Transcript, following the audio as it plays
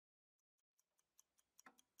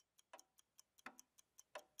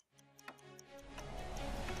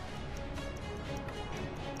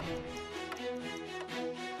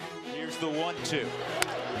the 1-2.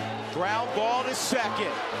 Ground ball to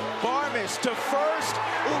second. Barmes to first.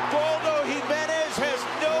 Ubaldo Jiménez has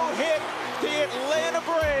no hit the Atlanta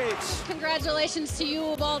Braves. Congratulations to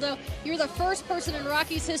you, Ubaldo. You're the first person in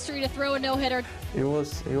Rockies history to throw a no-hitter. It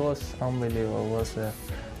was unbelievable. It was a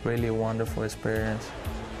really wonderful experience.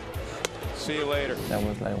 See you later. That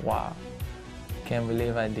was like, wow. Can't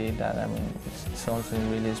believe I did that. I mean, it's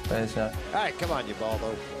something really special. All right, come on,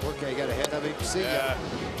 Ubaldo. Okay, got ahead of him. See ya.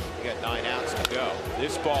 You got 9 outs to go.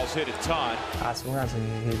 This ball's hit a ton. As soon as he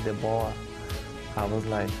hit the ball, I was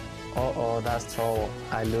like, uh-oh, that's trouble.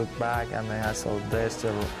 I looked back and then I saw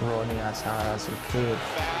Dexter running as hard as he could.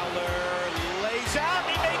 Fowler lays out,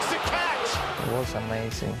 he makes the catch. It was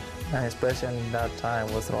amazing. And especially in that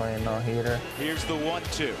time, was throwing a no-hitter. Here's the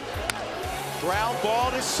 1-2. Ground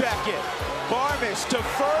ball to second. Barmes to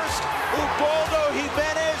first. Ubaldo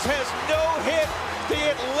Jiménez has no hit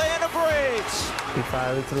the Atlanta Braves. If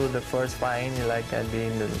I threw the first 5 innings like I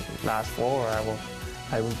did in the last 4,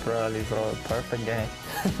 I would probably throw a perfect game.